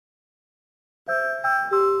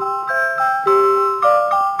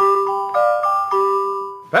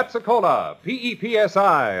Pepsi-Cola,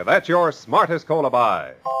 P-E-P-S-I. That's your smartest cola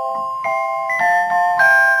buy.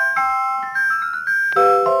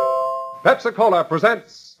 Pepsi-Cola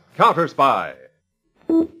presents Counterspy.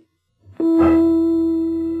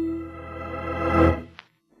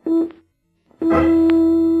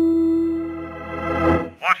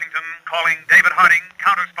 Washington calling David Harding,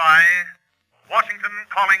 Counterspy. Washington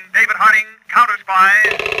calling David Harding,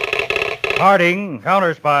 Counterspy. Harding,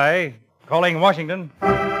 Counterspy, calling Washington.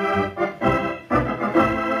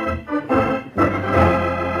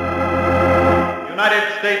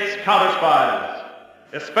 United States Counterspies,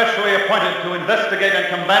 especially appointed to investigate and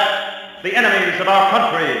combat the enemies of our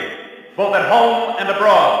country, both at home and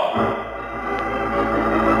abroad.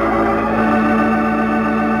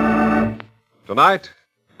 Tonight,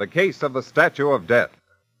 the case of the Statue of Death.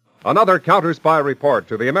 Another Counterspy report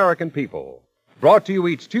to the American people. Brought to you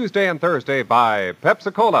each Tuesday and Thursday by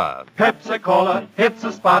Pepsi-Cola. Pepsi-Cola hits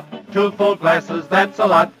a spot. 2 full glasses, that's a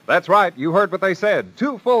lot. That's right, you heard what they said.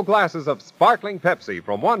 2 full glasses of sparkling Pepsi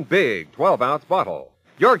from one big 12-ounce bottle.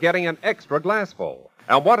 You're getting an extra glassful.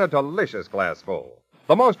 And what a delicious glassful.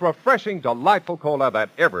 The most refreshing, delightful cola that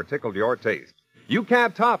ever tickled your taste. You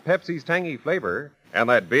can't top Pepsi's tangy flavor, and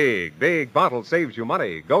that big, big bottle saves you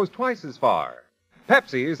money, goes twice as far.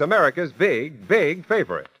 Pepsi is America's big, big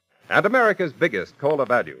favorite, and America's biggest cola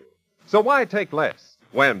value. So why take less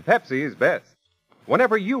when Pepsi is best?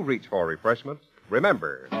 Whenever you reach for refreshment,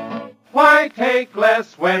 remember, Why take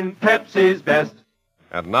less when Pepsi's best?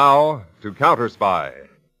 And now to Counterspy.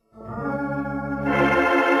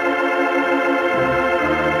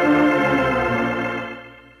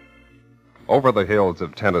 Over the hills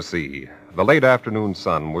of Tennessee, the late afternoon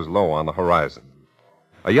sun was low on the horizon.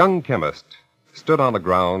 A young chemist stood on the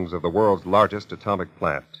grounds of the world's largest atomic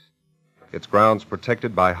plant. Its grounds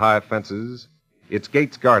protected by high fences, its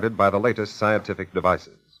gates guarded by the latest scientific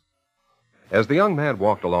devices. As the young man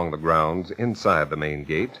walked along the grounds inside the main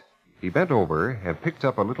gate, he bent over and picked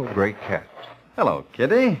up a little gray cat. Hello,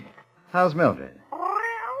 Kitty. How's Mildred?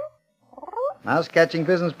 Mouse catching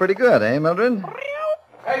business pretty good, eh, Mildred?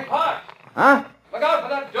 Hey, Pop! Huh? Look out for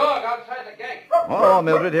that dog outside the gate. Oh,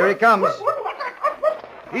 Mildred, here he comes.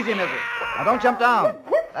 Easy, Mildred. Now, don't jump down.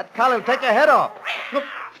 That collie will take your head off.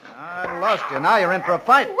 I lost you. Now you're in for a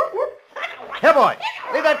fight. Here, boy.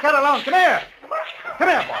 Leave that cat alone. Come here. Come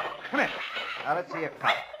here, boy. Come here. Now, let's see your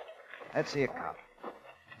collar. Let's see your collar.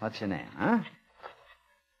 What's your name, huh?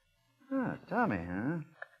 Ah, Tommy, huh?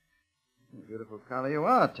 Beautiful collar you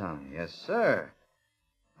are, Tommy. Yes, sir.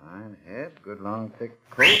 Fine head, good long, thick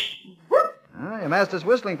coat. Ah, your master's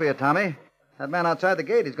whistling for you, Tommy. That man outside the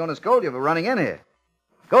gate, he's going to scold you for running in here.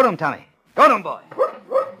 Go to him, Tommy. Go to him, boy.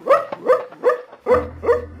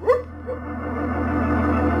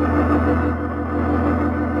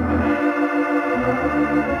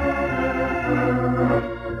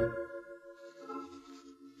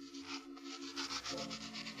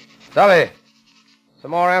 Tommy,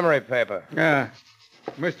 some more emery paper. Yeah.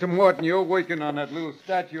 Mr. Morton, you're working on that little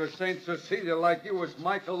statue of St. Cecilia like you was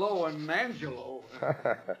Michael and Angelo.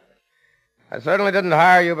 I certainly didn't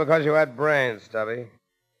hire you because you had brains, Stubby.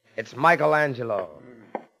 It's Michelangelo.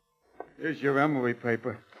 Here's your emery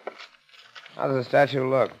paper. How does the statue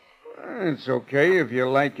look? It's okay if you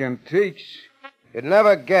like antiques. You'd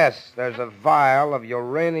never guess there's a vial of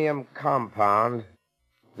uranium compound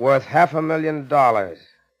worth $500,000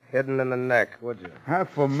 hidden in the neck, would you?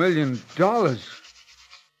 $500,000?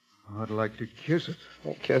 I'd like to kiss it.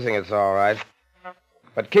 Well, kissing it's all right.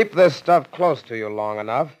 But keep this stuff close to you long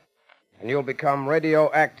enough, and you'll become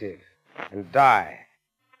radioactive and die.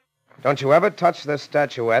 Don't you ever touch this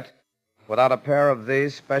statuette without a pair of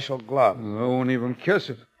these special gloves. I won't even kiss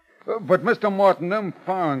it. But, Mr. Morton, them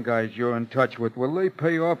foreign guys you're in touch with, will they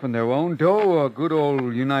pay off in their own dough or good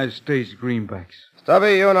old United States greenbacks?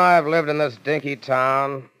 Stubby, you and I have lived in this dinky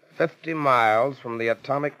town 50 miles from the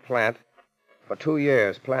atomic plant for 2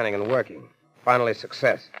 years, planning and working. Finally,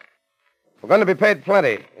 success. We're going to be paid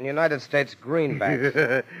plenty in United States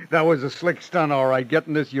greenbacks. That was a slick stunt, all right,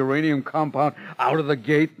 getting this uranium compound out of the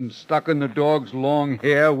gate and stuck in the dog's long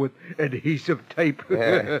hair with adhesive tape.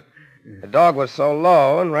 Yeah. The dog was so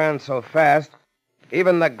low and ran so fast,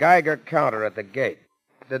 even the Geiger counter at the gate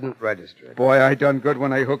didn't register it. Boy, I done good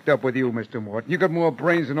when I hooked up with you, Mr. Morton. You got more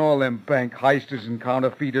brains than all them bank heisters and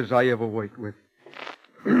counterfeiters I ever worked with.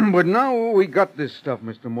 But now we got this stuff,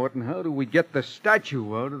 Mr. Morton. How do we get the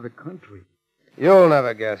statue out of the country? You'll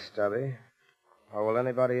never guess, Stubby. Or will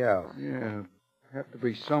anybody else? Yeah, have to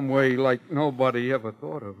be some way like nobody ever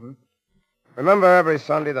thought of, huh? Remember every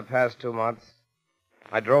Sunday the past 2 months?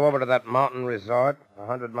 I drove over to that mountain resort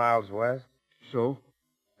 100 miles west. So?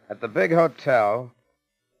 At the big hotel,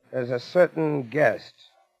 There's a certain guest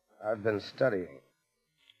I've been studying.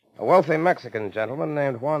 A wealthy Mexican gentleman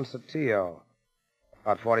named Juan Sotillo.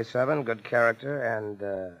 About 47, good character, and,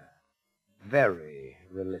 very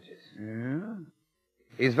religious. Yeah?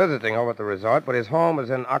 He's visiting over at the resort, but his home is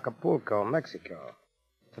in Acapulco, Mexico.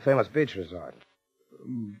 It's a famous beach resort.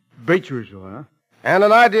 Beach resort, huh? And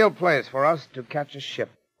an ideal place for us to catch a ship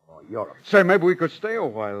for Europe. Say, maybe we could stay a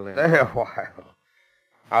while there. Stay a while.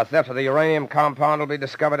 Our theft of the uranium compound will be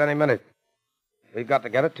discovered any minute. We've got to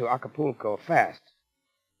get it to Acapulco fast.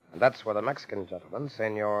 And that's where the Mexican gentleman,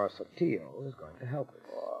 Senor Sotillo, is going to help us.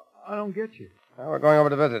 I don't get you. Well, we're going over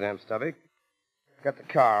to visit him, Stubby. Get the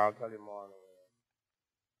car. I'll tell you more.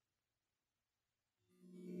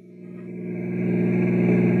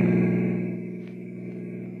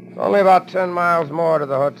 It's only about 10 miles more to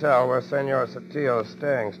the hotel where Senor Sotillo is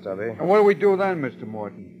staying, Stubby. And what do we do then, Mr.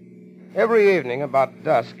 Morton? Every evening, about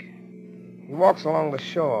dusk, he walks along the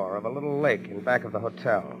shore of a little lake in back of the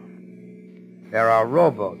hotel. There are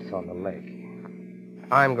rowboats on the lake.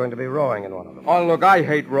 I'm going to be rowing in one of them. Oh, look, I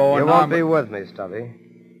hate rowing. You won't be with me, Stubby.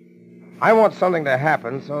 I want something to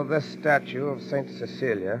happen so this statue of St.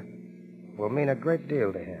 Cecilia will mean a great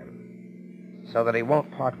deal to him, so that he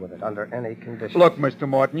won't part with it under any conditions. Look, Mr.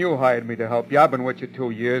 Morton, you hired me to help you. I've been with you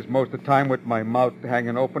 2 years, most of the time with my mouth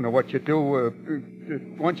hanging open to what you do.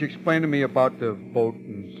 Why don't you explain to me about the boat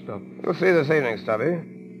and stuff? You'll see this evening, Stubby.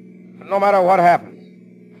 But no matter what happens,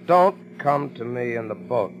 don't come to me in the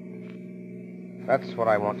boat. That's what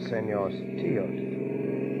I want Senor Sotillo to do.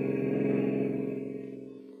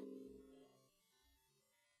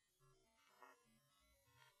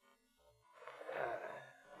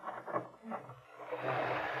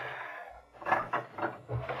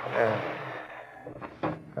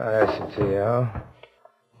 There's Sotillo.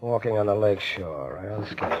 Walking on the lake shore, right on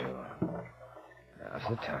schedule. Now's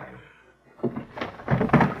the time.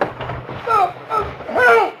 Help!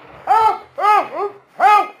 Help! Help! Help!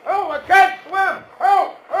 Help! Help! I can't swim!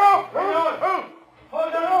 Help! Help! Help!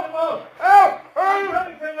 Hold on to the boat! Help! Help!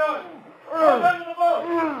 Hold on to the boat!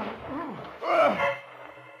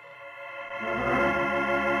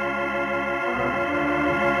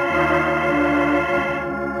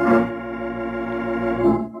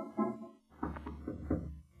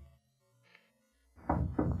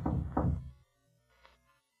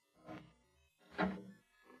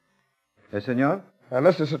 Yes, senor?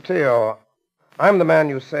 Mr. Sotillo, I'm the man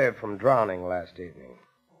you saved from drowning last evening.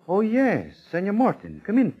 Oh, yes. Senor Morton,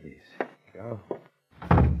 come in, please. Yeah.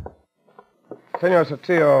 Senor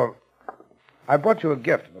Sotillo, I brought you a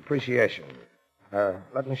gift of appreciation.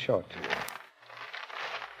 Let me show it to you.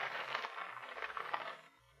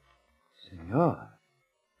 Senor,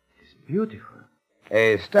 it's beautiful.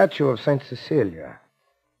 A statue of St. Cecilia.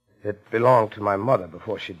 It belonged to my mother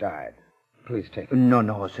before she died. Please take it.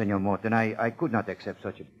 No, Senor Morton. I could not accept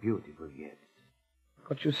such a beautiful gift.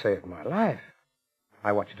 But you saved my life.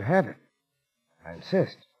 I want you to have it. I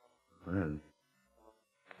insist. Well,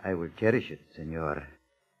 I will cherish it, Senor.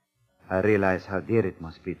 I realize how dear it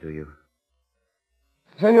must be to you.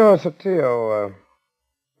 Senor Sotillo,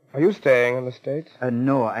 are you staying in the States?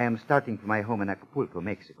 No, I am starting for my home in Acapulco,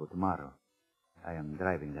 Mexico, tomorrow. I am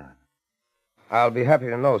driving down. I'll be happy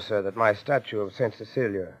to know, sir, that my statue of St.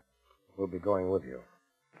 Cecilia will be going with you.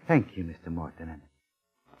 Thank you, Mr. Morton. And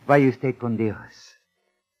vaya usted con Dios.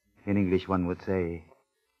 In English, one would say,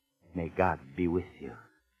 may God be with you.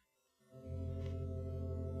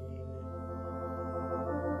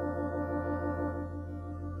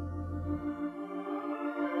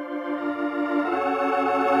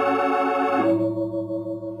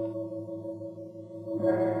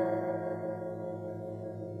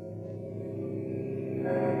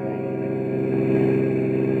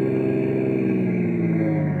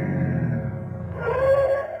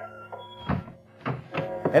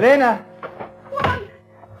 Elena! Juan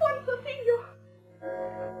Sotillo!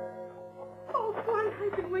 Oh, Juan,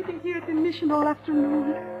 I've been waiting here at the mission all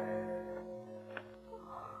afternoon.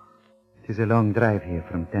 It is a long drive here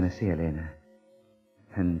from Tennessee, Elena.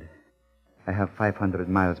 And I have 500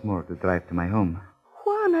 miles more to drive to my home.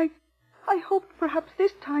 Juan, I hoped perhaps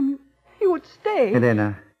this time you would stay.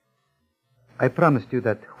 Elena, I promised you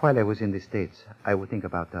that while I was in the States, I would think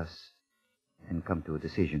about us and come to a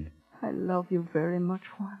decision. I love you very much,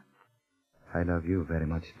 Juan. I love you very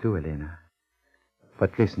much too, Elena.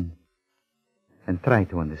 But listen, and try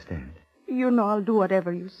to understand. You know I'll do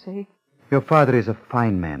whatever you say. Your father is a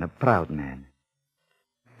fine man, a proud man.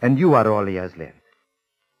 And you are all he has left.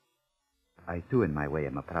 I, too, in my way,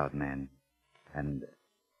 am a proud man. And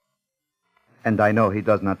I know he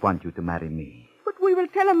does not want you to marry me. But we will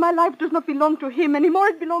tell him my life does not belong to him anymore.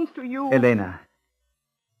 It belongs to you. Elena,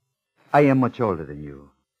 I am much older than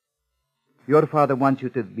you. Your father wants you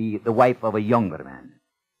to be the wife of a younger man.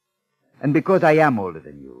 And because I am older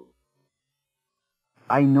than you,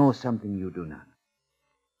 I know something you do not.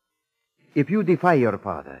 If you defy your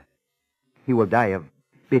father, he will die of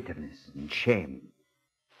bitterness and shame.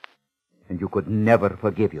 And you could never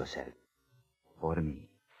forgive yourself or me.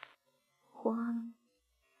 Juan,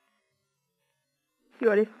 you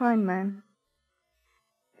are a fine man.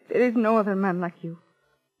 There is no other man like you.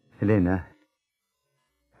 Elena,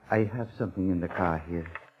 I have something in the car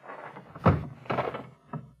here.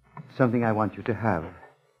 Something I want you to have.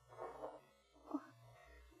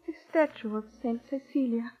 The statue of Saint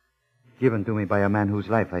Cecilia. Given to me by a man whose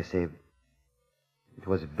life I saved. It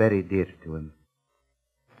was very dear to him.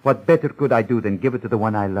 What better could I do than give it to the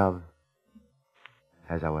one I love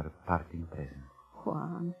as our parting present?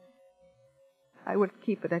 Juan, I will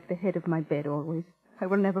keep it at the head of my bed always. I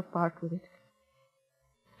will never part with it.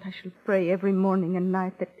 I shall pray every morning and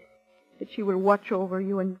night that she will watch over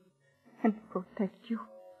you and protect you.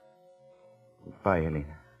 Goodbye,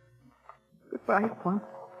 Elena. Goodbye, Juan.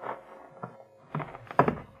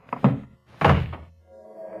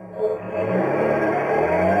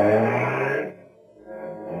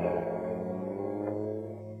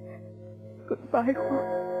 Goodbye, Juan.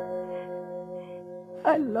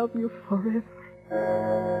 I love you forever.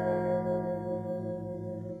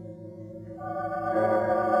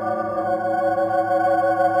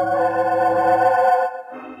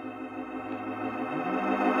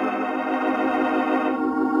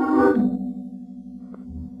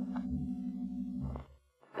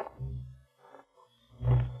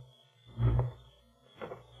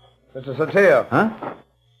 Mr. Sotillo. Huh?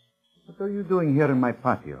 What are you doing here in my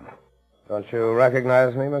patio? Don't you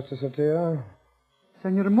recognize me, Mr. Sotillo?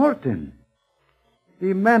 Senor Morton.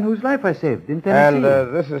 The man whose life I saved in Tennessee.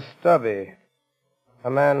 And this is Stubby. A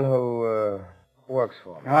man who works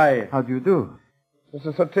for me. Hi. How do you do?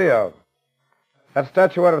 Mr. Sotillo, that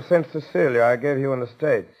statuette of St. Cecilia I gave you in the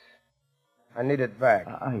States. I need it back.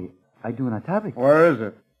 I do not have it. Where is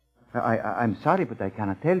it? I'm sorry, but I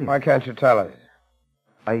cannot tell you. Why can't you tell us?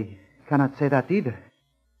 I cannot say that either.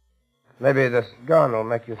 Maybe this gun will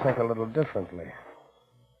make you think a little differently.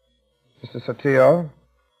 Mr. Sotillo,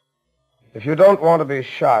 if you don't want to be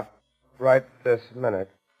shot right this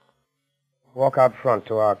minute, walk out front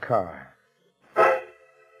to our car.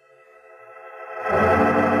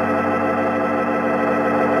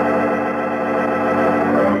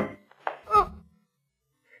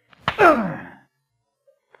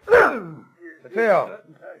 Sotillo,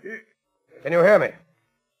 can you hear me?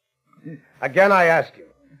 Again, I ask you.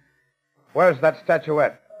 Where's that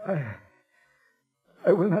statuette?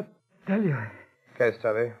 I will not tell you. Okay,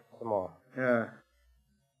 Stubby. Some more. Yeah.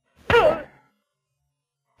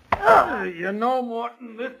 You know,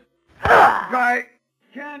 Morton, this guy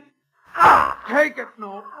can't take it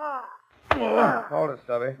no. Hold it,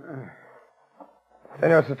 Stubby.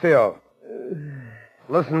 Senor Sotillo,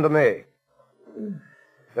 listen to me.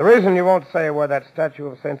 The reason you won't say where that statue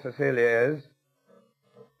of St. Cecilia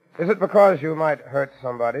is it because you might hurt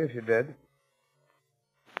somebody if you did?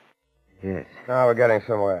 Yes. Now we're getting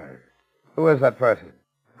somewhere. Who is that person?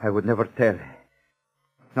 I would never tell.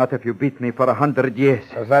 Not if you beat me for 100 years.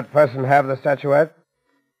 Does that person have the statuette?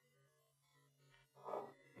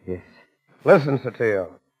 Yes. Listen,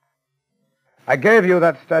 Sotillo. I gave you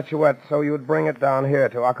that statuette so you'd bring it down here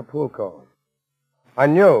to Acapulco. I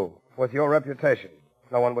knew, with your reputation,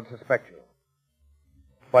 no one would suspect you.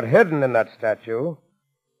 But hidden in that statue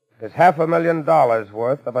is $500,000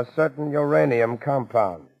 worth of a certain uranium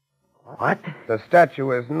compound. What? The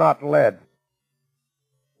statue is not lead.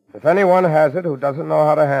 If anyone has it who doesn't know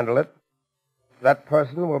how to handle it, that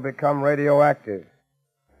person will become radioactive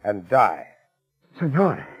and die.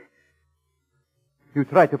 Senor, you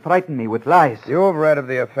try to frighten me with lies. You have read of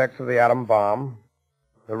the effects of the atom bomb,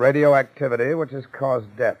 the radioactivity which has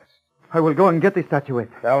caused deaths. I will go and get the statuette.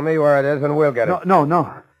 Tell me where it is and we'll get it.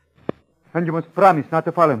 No. And you must promise not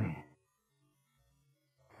to follow me.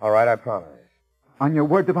 All right, I promise. On your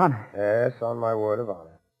word of honor? Yes, on my word of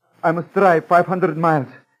honor. I must drive 500 miles.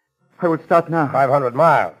 I will start now. 500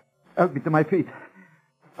 miles? Help me to my feet.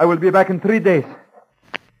 I will be back in 3 days.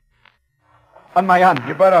 On my honor.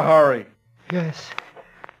 You better hurry. Yes.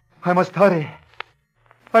 I must hurry.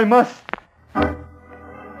 I must.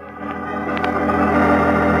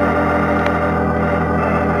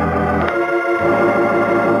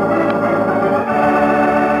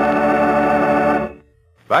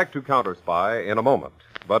 Back to Counterspy in a moment.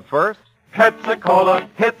 But first... Pepsi-Cola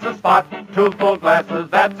hits the spot. 2 full glasses,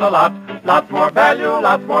 that's a lot. Lots more value,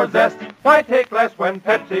 lots more zest. Why take less when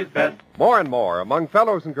Pepsi's best? More and more, among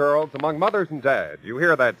fellows and girls, among mothers and dads, you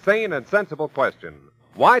hear that sane and sensible question.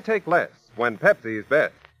 Why take less when Pepsi's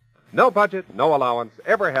best? No budget, no allowance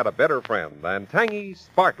ever had a better friend than tangy,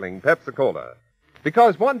 sparkling Pepsi-Cola.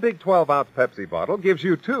 Because one big 12-ounce Pepsi bottle gives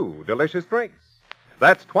you 2 delicious drinks.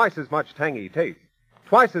 That's twice as much tangy taste,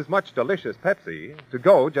 twice as much delicious Pepsi to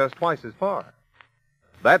go just twice as far.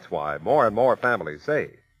 That's why more and more families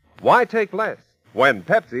say, why take less when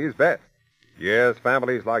Pepsi is best? Yes,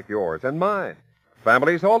 families like yours and mine,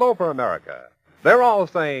 families all over America, they're all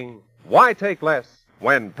saying, why take less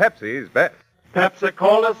when Pepsi's best?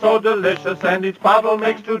 Pepsi-Cola so delicious, and each bottle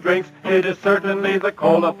makes 2 drinks. It is certainly the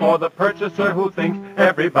cola for the purchaser who thinks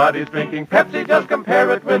everybody's drinking Pepsi. Just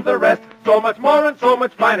compare it with the rest. So much more and so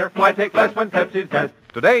much finer. Why take less when Pepsi's best?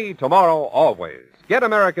 Today, tomorrow, always. Get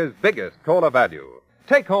America's biggest cola value.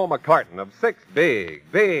 Take home a carton of 6 big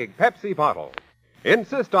Pepsi bottles.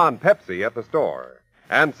 Insist on Pepsi at the store.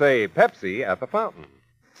 And say Pepsi at the fountain.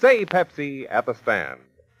 Say Pepsi at the stand.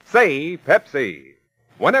 Say Pepsi.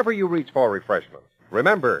 Whenever you reach for refreshment,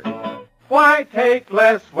 remember, Why take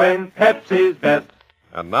less when Pepsi's best?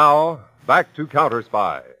 And now, back to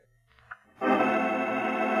Counterspy.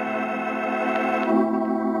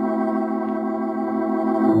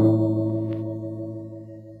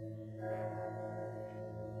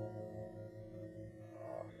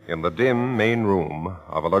 In the dim main room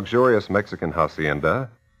of a luxurious Mexican hacienda,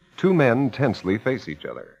 2 men tensely face each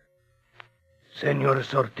other. Senor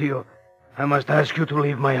Sortillo, I must ask you to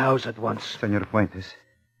leave my house at once. Senor Fuentes,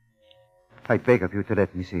 I beg of you to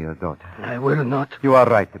let me see your daughter. I will not. You are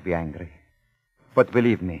right to be angry. But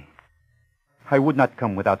believe me, I would not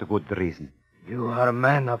come without a good reason. You are a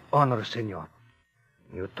man of honor, senor.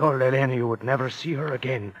 You told Elena you would never see her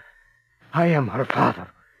again. I am her father.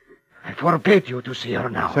 I forbid you to see her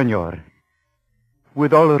now. Senor,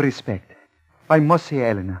 with all respect, I must see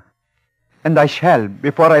Elena. And I shall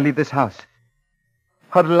before I leave this house.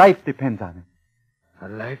 Her life depends on it. Her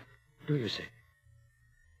life, do you say?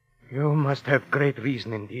 You must have great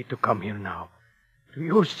reason indeed to come here now. To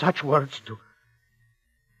use such words to...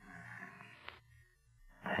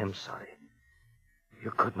 I am sorry.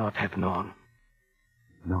 You could not have known.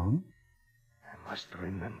 Known? I must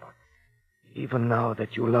remember, even now,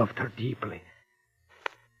 that you loved her deeply.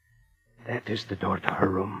 That is the door to her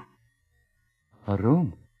room. Her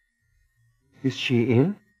room? Is she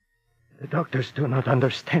ill? The doctors do not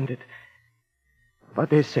understand it. But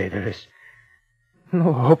they say there is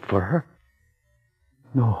no hope for her.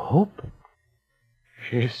 No hope?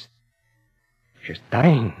 She's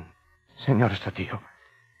dying, Senor Sortillo.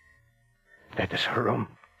 That is her room.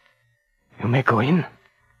 You may go in.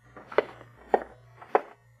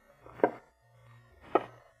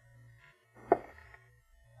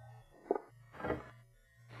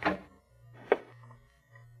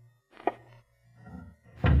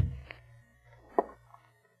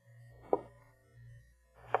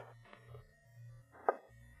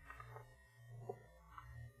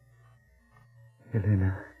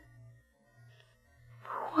 Elena.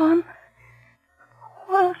 Juan?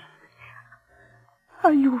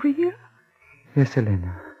 Are you real? Yes,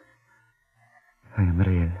 Elena. I am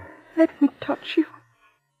real. Let me touch you.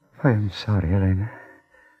 I am sorry, Elena.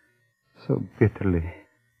 So bitterly,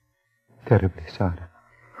 terribly sorry.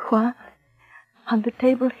 Juan, on the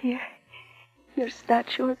table here, your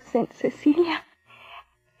statue of Saint Cecilia.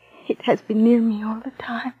 It has been near me all the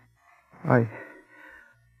time.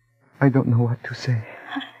 I don't know what to say.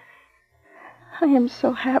 I am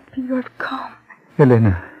so happy you have come.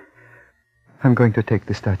 Elena, I'm going to take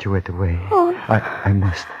the statuette away. Oh, no. I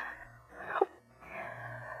must.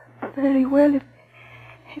 Very well,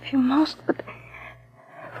 if you must, but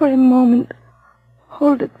for a moment,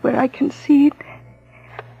 hold it where I can see it.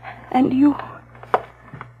 And you...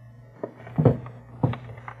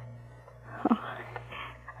 Oh,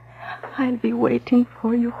 I'll be waiting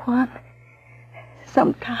for you, Juan.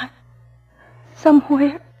 Sometime.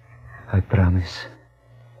 Somewhere. I promise.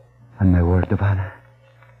 On my word of honor.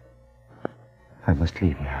 I must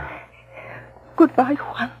leave now. Goodbye,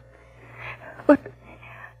 Juan. But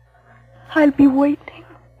I'll be waiting.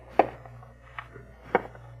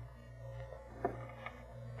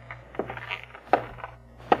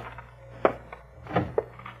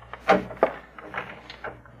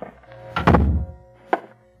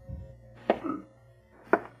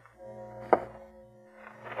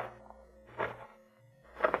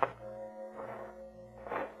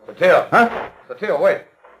 Sotillo. Huh? Sotillo, wait.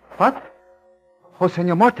 What? Oh,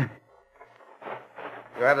 Senor Morton.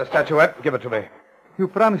 You have the statuette? Give it to me. You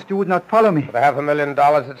promised you would not follow me. With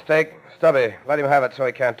 $500,000 at stake, Stubby, let him have it so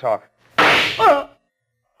he can't talk.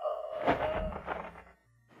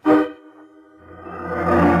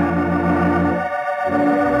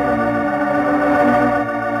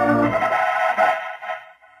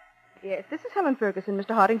 Ferguson,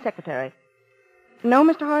 Mr. Harding's secretary. No,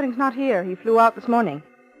 Mr. Harding's not here. He flew out this morning.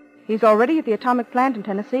 He's already at the atomic plant in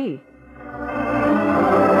Tennessee.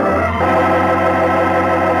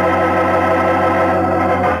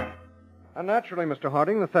 And naturally, Mr.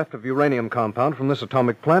 Harding, the theft of uranium compound from this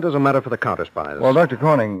atomic plant is a matter for the counterspies. Well, Dr.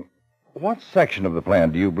 Corning, what section of the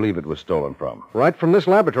plant do you believe it was stolen from? Right from this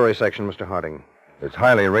laboratory section, Mr. Harding. It's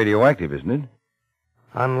highly radioactive, isn't it?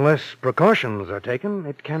 Unless precautions are taken,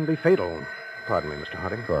 it can be fatal. Pardon me, Mr.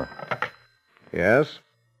 Harding. Sure. Yes?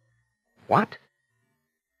 What?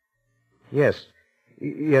 Yes.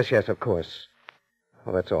 Yes, of course.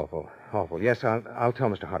 Oh, that's awful. Awful. Yes, I'll tell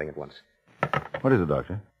Mr. Harding at once. What is it,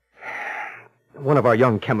 Doctor? One of our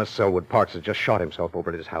young chemists, Selwood Parks, has just shot himself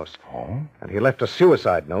over at his house. Oh? And he left a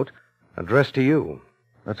suicide note addressed to you.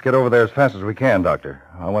 Let's get over there as fast as we can, Doctor.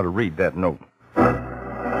 I want to read that note.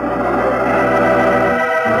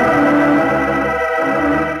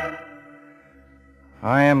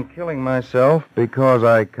 I am killing myself because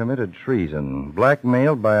I committed treason,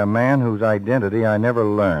 blackmailed by a man whose identity I never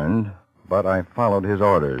learned, but I followed his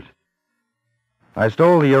orders. I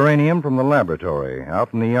stole the uranium from the laboratory.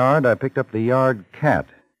 Out in the yard, I picked up the yard cat.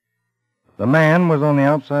 The man was on the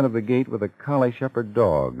outside of the gate with a collie shepherd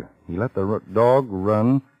dog. He let the dog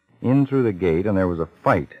run in through the gate, and there was a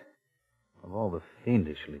fight. Of all the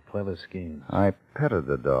fiendishly clever schemes. I petted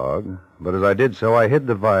the dog, but as I did so, I hid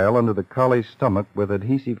the vial under the collie's stomach with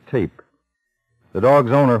adhesive tape. The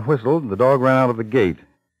dog's owner whistled, the dog ran out of the gate.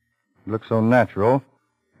 It looked so natural,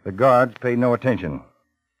 the guards paid no attention.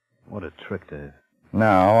 What a trick, Dave.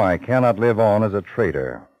 Now I cannot live on as a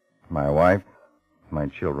traitor. My wife, my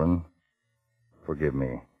children, forgive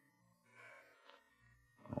me.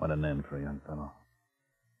 What an end for a young fellow.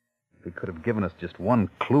 If he could have given us just one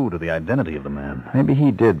clue to the identity of the man. Maybe he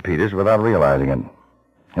did, Peters, without realizing it.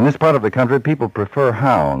 In this part of the country, people prefer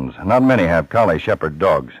hounds. Not many have collie shepherd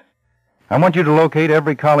dogs. I want you to locate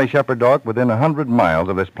every collie shepherd dog within 100 miles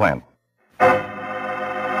of this plant. We're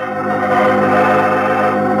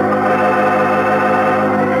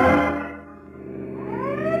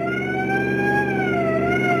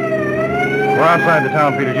outside the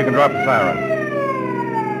town, Peters. You can drop the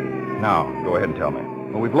siren. Now, go ahead and tell me.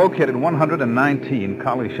 Well, we've located 119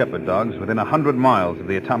 collie shepherd dogs within 100 miles of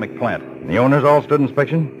the atomic plant. The owners all stood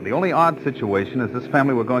inspection? The only odd situation is this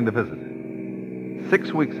family we're going to visit.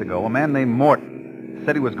 6 weeks ago, a man named Morton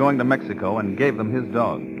said he was going to Mexico and gave them his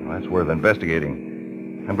dog. Well, that's worth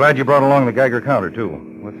investigating. I'm glad you brought along the Geiger counter,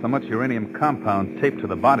 too. With so much uranium compound taped to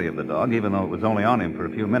the body of the dog, even though it was only on him for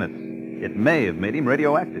a few minutes, it may have made him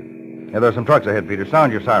radioactive. Yeah, there's some trucks ahead, Peter.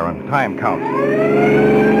 Sound your siren. Time counts.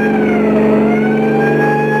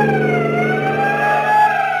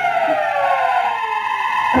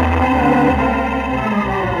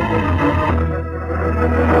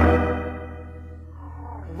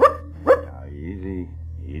 Now,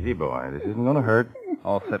 easy, boy. This isn't going to hurt.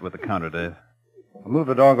 All set with the counter, Dave. I'll move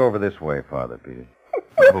the dog over this way, Father, Peter.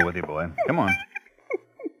 Over with you, boy. Come on.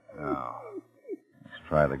 Now, let's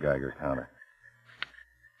try the Geiger counter.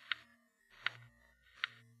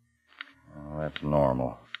 Oh, that's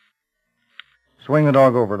normal. Swing the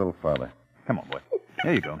dog over a little farther. Come on, boy.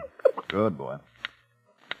 There you go. Good boy.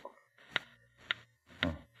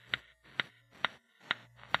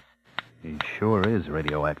 He sure is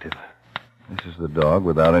radioactive. This is the dog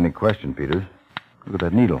without any question, Peters. Look at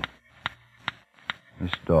that needle.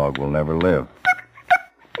 This dog will never live.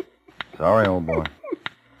 Sorry, old boy.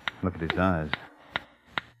 Look at his eyes.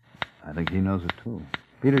 I think he knows it, too.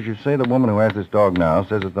 Peters, you say the woman who has this dog now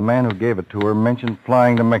says that the man who gave it to her mentioned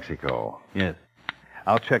flying to Mexico. Yes.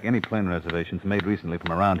 I'll check any plane reservations made recently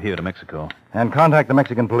from around here to Mexico. And contact the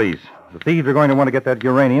Mexican police. The thieves are going to want to get that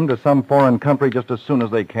uranium to some foreign country just as soon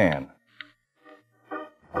as they can.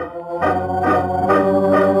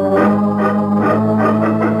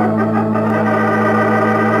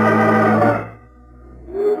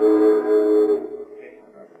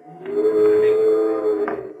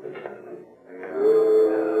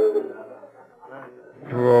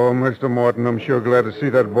 Oh, Mr. Morton, I'm sure glad to see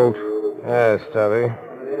that boat. Yes, Stubby.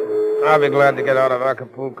 I'll be glad to get out of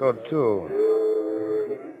Acapulco, too.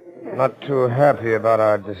 Not too happy about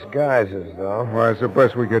our disguises, though. Why, it's the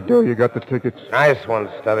best we could do. You got the tickets. Nice one,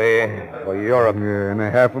 Stubby. For Europe. Yeah, and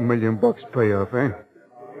 $500,000 payoff, eh?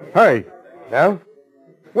 Hey. Yeah?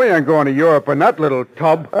 We ain't going to Europe in that little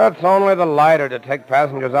tub. That's only the lighter to take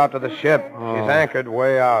passengers out to the ship. Oh. She's anchored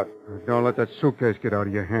way out. Don't let that suitcase get out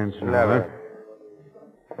of your hands now. Never. Huh?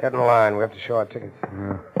 Get in line. We have to show our tickets.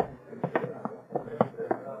 Yeah.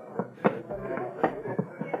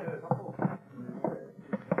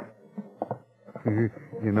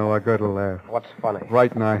 You You know, I gotta laugh. What's funny? Right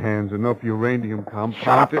in our hands, enough uranium compound.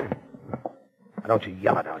 Shut up. Don't you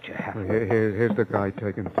yell it out, you have to. Here's the guy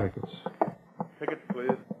taking tickets. Tickets,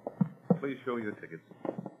 please. Please show your tickets.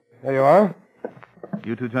 There you are.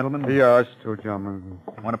 You two gentlemen? Yeah, us two gentlemen.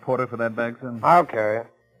 Want a porter for that bag, sir? I'll carry it.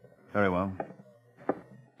 Very well.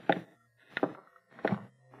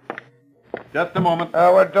 Just a moment.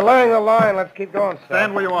 We're delaying the line. Let's keep going, sir.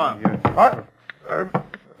 Stand where you are. What?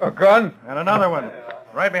 A gun? And another one.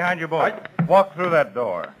 Right behind you both. Walk through that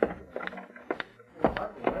door.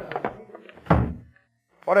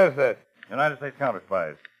 What is this? United States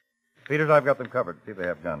Counterspies. Peters, I've got them covered. See if they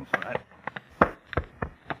have guns. All right.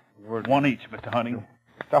 One each, Mr. Harding.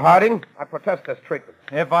 Mr. Harding, I protest this treatment.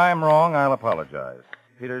 If I'm wrong, I'll apologize.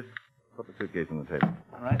 Peters, put the suitcase on the table.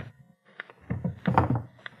 All right.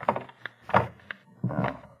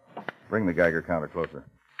 Now, bring the Geiger counter closer.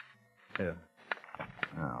 Here.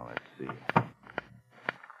 Now, let's see.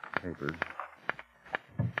 Papers.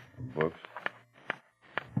 Books.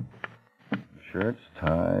 Shirts,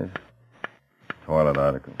 ties, toilet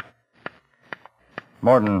articles.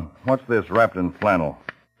 Morton, what's this wrapped in flannel?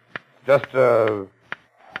 Just a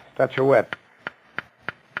statuette.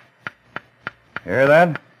 You hear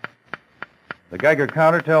that? The Geiger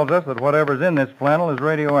counter tells us that whatever's in this flannel is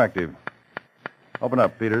radioactive. Open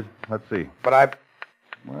up, Peters. Let's see. But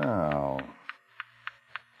Well,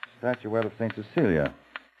 statuette of St. Cecilia.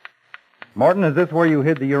 Morton, is this where you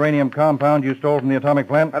hid the uranium compound you stole from the atomic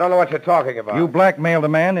plant? I don't know what you're talking about. You blackmailed a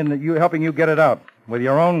man in helping you get it out with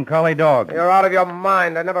your own collie dog. You're out of your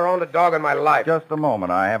mind. I never owned a dog in my life. Just a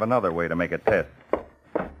moment. I have another way to make a test.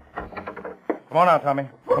 Come on out, Tommy.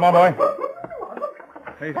 Come on, boy.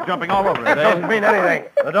 He's jumping all over it. That doesn't mean anything.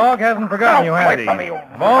 The dog hasn't forgotten you, has he? Wait for me, you-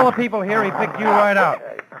 Of all the people here, he picked you right out.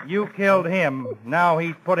 You killed him. Now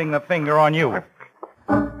he's putting the finger on you.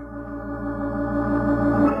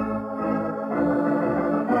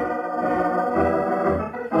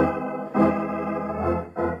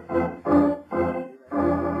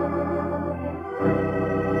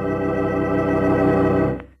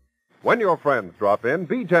 When your friends drop in,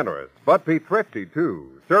 be generous, but be thrifty,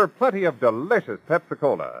 too. Serve plenty of delicious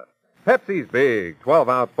Pepsi-Cola. Pepsi's big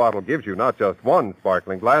 12-ounce bottle gives you not just one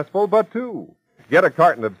sparkling glassful, but two. Get a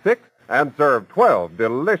carton of 6 and serve 12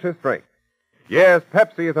 delicious drinks. Yes,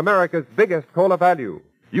 Pepsi is America's biggest cola value.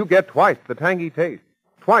 You get twice the tangy taste,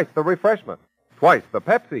 twice the refreshment, twice the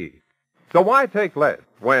Pepsi. So why take less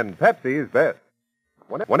when Pepsi is best?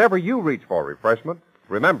 Whenever you reach for refreshment,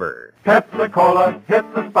 remember, Pepsi-Cola hits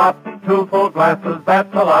the spot. 2 full glasses,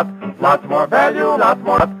 that's a lot. Lots more value, lots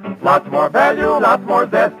more value, lots more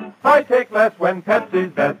zest. Why take less when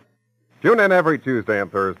Pepsi's best? tune in every Tuesday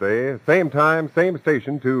and Thursday, same time, same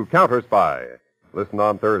station to Counterspy. Listen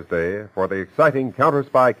on Thursday for the exciting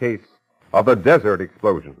Counterspy case of the Desert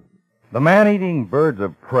Explosion. The man-eating birds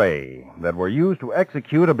of prey that were used to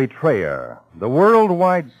execute a betrayer. The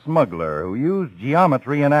worldwide smuggler who used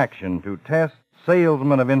geometry in action to test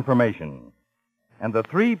salesmen of information. And the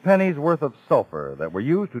 3 pennies worth of sulfur that were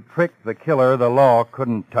used to trick the killer the law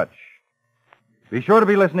couldn't touch. Be sure to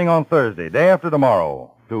be listening on Thursday, day after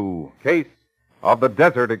tomorrow, to Case of the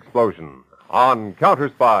Desert Explosion on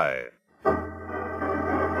Counterspy.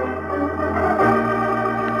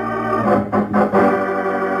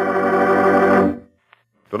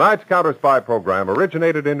 Tonight's Counterspy program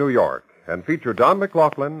originated in New York and featured Don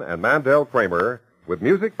McLaughlin and Mandel Kramer with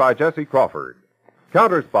music by Jesse Crawford.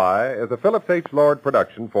 Counterspy is a Phillips H. Lord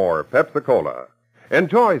production for Pepsi-Cola.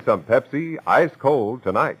 Enjoy some Pepsi ice cold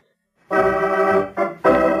tonight.